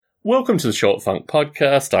Welcome to the Short Funk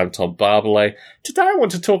Podcast. I'm Tom Barbalet. Today I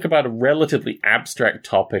want to talk about a relatively abstract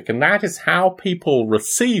topic, and that is how people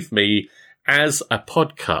receive me as a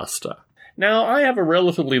podcaster. Now, I have a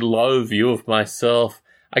relatively low view of myself.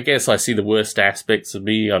 I guess I see the worst aspects of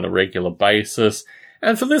me on a regular basis,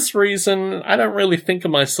 and for this reason, I don't really think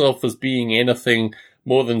of myself as being anything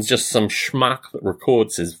more than just some schmuck that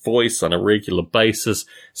records his voice on a regular basis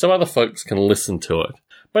so other folks can listen to it.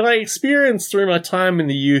 But I experienced through my time in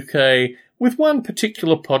the UK with one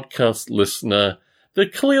particular podcast listener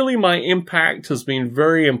that clearly my impact has been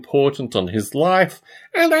very important on his life,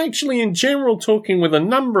 and actually in general talking with a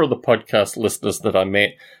number of the podcast listeners that I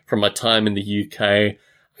met from my time in the UK,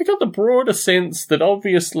 I got the broader sense that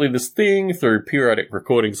obviously this thing, through periodic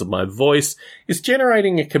recordings of my voice, is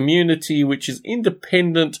generating a community which is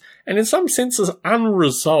independent and in some senses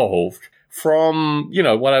unresolved from,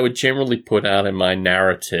 what I would generally put out in my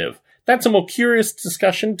narrative. That's a more curious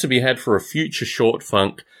discussion to be had for a future Short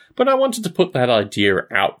Funk, but I wanted to put that idea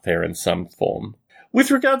out there in some form.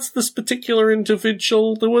 With regards to this particular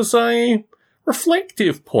individual, there was a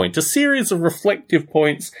reflective point, a series of reflective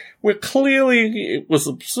points where clearly it was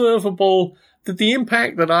observable that the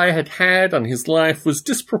impact that I had had on his life was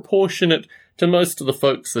disproportionate to most of the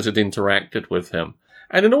folks that had interacted with him.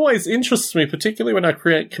 And it always interests me, particularly when I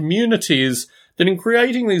create communities, that in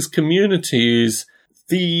creating these communities,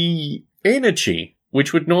 the energy,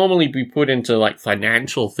 which would normally be put into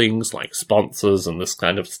financial things like sponsors and this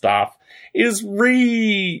kind of stuff, is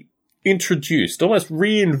reintroduced, almost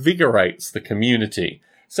reinvigorates the community,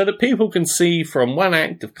 so that people can see from one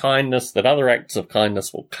act of kindness that other acts of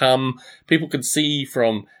kindness will come. People can see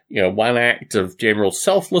from, one act of general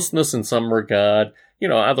selflessness in some regard,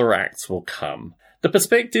 other acts will come. The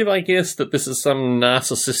perspective, I guess, that this is some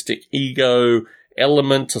narcissistic ego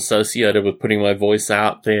element associated with putting my voice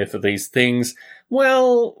out there for these things,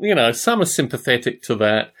 well, some are sympathetic to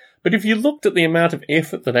that. But if you looked at the amount of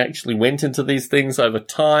effort that actually went into these things over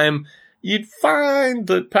time, you'd find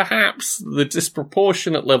that perhaps the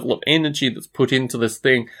disproportionate level of energy that's put into this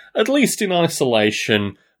thing, at least in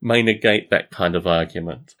isolation, may negate that kind of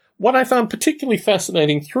argument. What I found particularly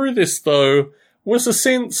fascinating through this, though, was a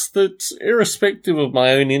sense that, irrespective of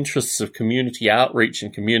my own interests of community outreach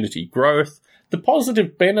and community growth, the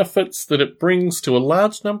positive benefits that it brings to a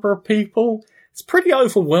large number of people, it's pretty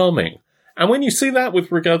overwhelming. And when you see that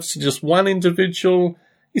with regards to just one individual,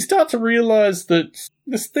 you start to realize that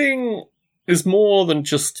this thing is more than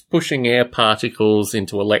just pushing air particles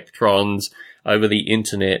into electrons over the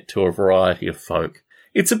internet to a variety of folk.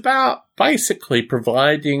 It's about basically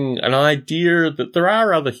providing an idea that there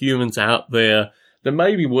are other humans out there that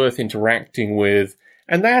may be worth interacting with,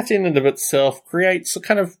 and that in and of itself creates a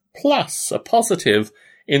kind of plus, a positive,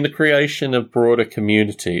 in the creation of broader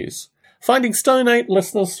communities. Finding Stone Ape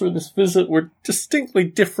listeners through this visit were distinctly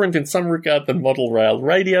different in some regard than Model Rail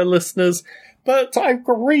Radio listeners, but I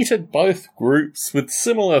greeted both groups with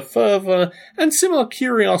similar fervour and similar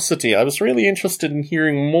curiosity. I was really interested in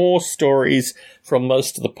hearing more stories from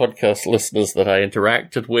most of the podcast listeners that I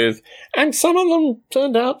interacted with, and some of them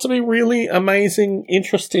turned out to be really amazing,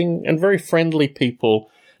 interesting, and very friendly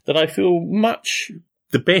people that I feel much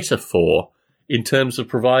the better for in terms of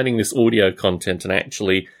providing this audio content and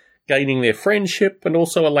actually gaining their friendship and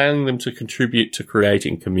also allowing them to contribute to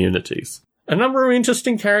creating communities. A number of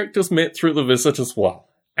interesting characters met through the visit as well.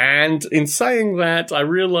 And in saying that, I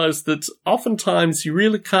realized that oftentimes you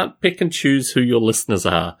really can't pick and choose who your listeners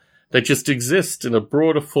are. They just exist in a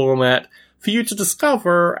broader format for you to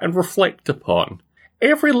discover and reflect upon.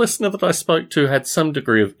 Every listener that I spoke to had some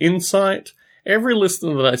degree of insight. Every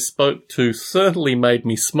listener that I spoke to certainly made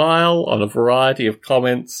me smile on a variety of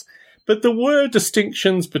comments. But there were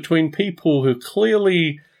distinctions between people who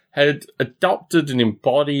clearly had adopted and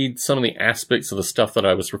embodied some of the aspects of the stuff that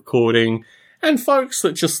I was recording, and folks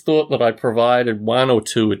that just thought that I provided one or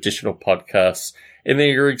two additional podcasts in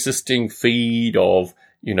their existing feed of,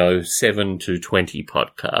 7 to 20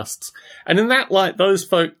 podcasts. And in that light, those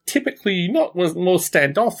folk typically was more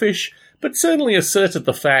standoffish, but certainly asserted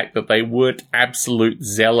the fact that they weren't absolute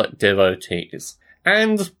zealot devotees.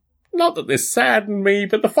 And not that this saddened me,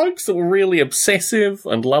 but the folks that were really obsessive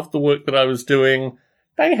and loved the work that I was doing,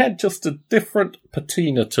 they had just a different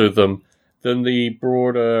patina to them than the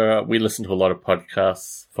broader, we listen to a lot of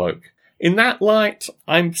podcasts folk. In that light,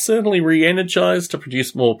 I'm certainly re-energized to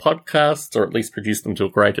produce more podcasts, or at least produce them to a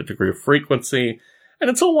greater degree of frequency, and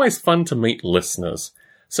it's always fun to meet listeners.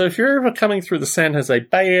 So if you're ever coming through the San Jose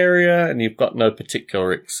Bay Area and you've got no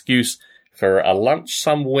particular excuse for a lunch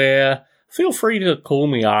somewhere, feel free to call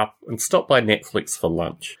me up and stop by Netflix for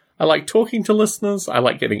lunch. I like talking to listeners, I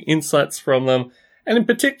like getting insights from them, And in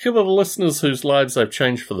particular, the listeners whose lives I've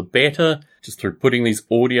changed for the better, just through putting these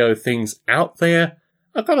audio things out there,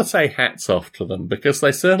 I've got to say hats off to them, because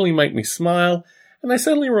they certainly make me smile, and they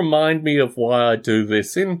certainly remind me of why I do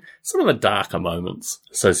this in some of the darker moments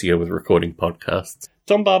associated with recording podcasts.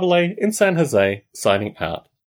 John Barbalet in San Jose, signing out.